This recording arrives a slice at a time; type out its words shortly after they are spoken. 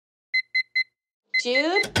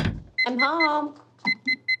Jude, I'm home.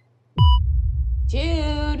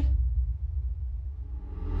 Jude.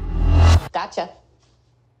 Gotcha.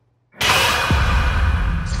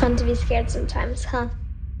 It's fun to be scared sometimes, huh?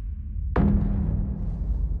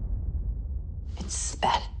 It's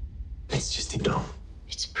bad. It's just ignore.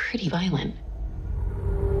 It's pretty violent.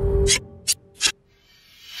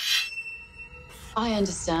 I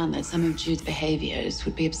understand that some of Jude's behaviors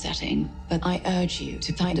would be upsetting, but I urge you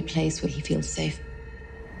to find a place where he feels safe.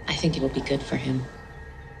 I think it will be good for him.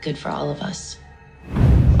 Good for all of us.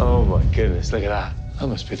 Oh my goodness, look at that. That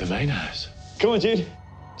must be the main house. Come on, Jude.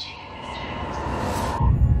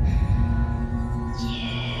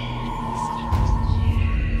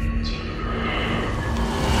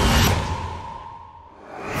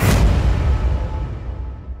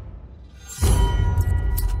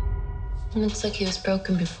 It looks like he was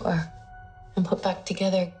broken before and put back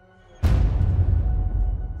together.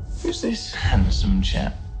 Who's this handsome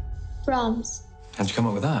chap? Brahms. How'd you come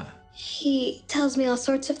up with that? He tells me all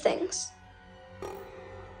sorts of things.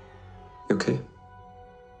 You okay?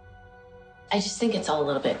 I just think it's all a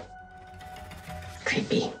little bit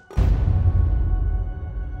creepy.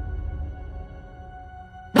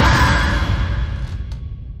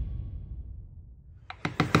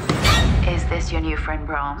 Is this your new friend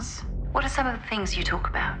Brahms? What are some of the things you talk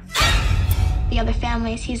about? The other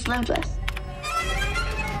families he's lived with.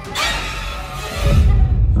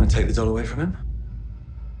 Want to take the doll away from him?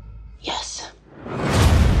 Yes.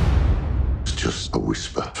 It's just a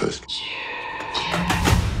whisper first.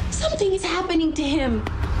 Something is happening to him.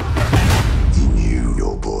 You knew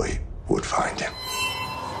your boy would find him.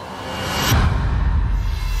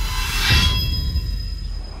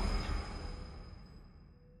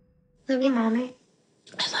 Love you, Mommy.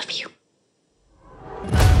 I love you.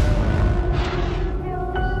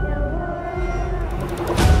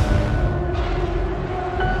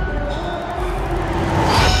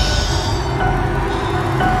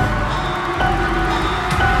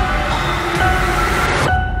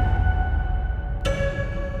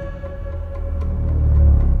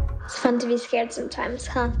 It's fun to be scared sometimes,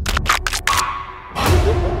 huh?